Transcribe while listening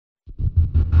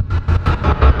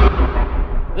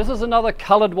This is another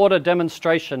colored water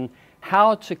demonstration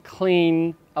how to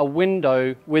clean a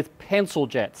window with pencil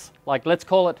jets, like let's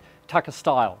call it Tucker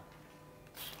style.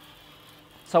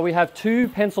 So we have two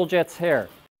pencil jets here.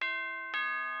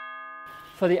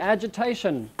 For the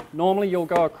agitation, normally you'll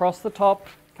go across the top,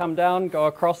 come down, go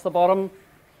across the bottom,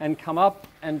 and come up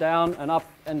and down and up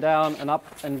and down and up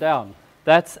and down.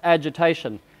 That's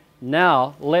agitation.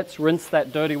 Now let's rinse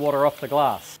that dirty water off the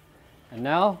glass. And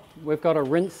now we've got to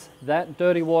rinse that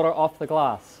dirty water off the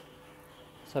glass.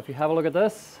 So if you have a look at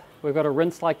this, we've got to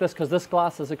rinse like this because this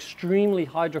glass is extremely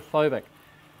hydrophobic.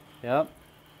 Yeah.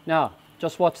 Now,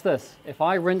 just watch this. If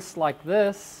I rinse like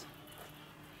this,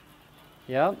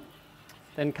 yeah,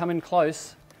 then come in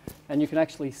close and you can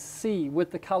actually see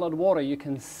with the colored water, you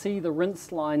can see the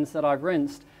rinse lines that I've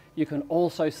rinsed. You can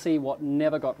also see what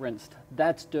never got rinsed.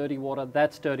 That's dirty water,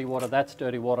 that's dirty water, that's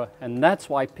dirty water. And that's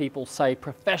why people say,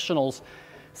 professionals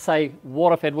say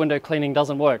water-fed window cleaning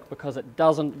doesn't work, because it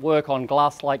doesn't work on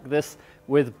glass like this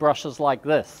with brushes like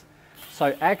this.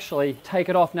 So actually take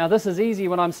it off. Now this is easy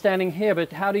when I'm standing here,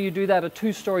 but how do you do that at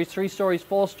 2 stories, 3 stories,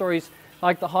 4 stories?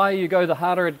 Like the higher you go, the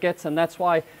harder it gets, and that's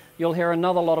why you'll hear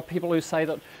another lot of people who say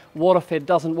that water-fed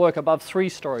doesn't work above 3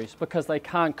 stories because they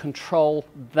can't control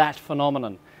that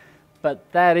phenomenon.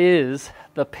 But that is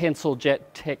the pencil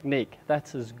jet technique.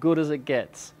 That's as good as it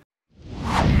gets.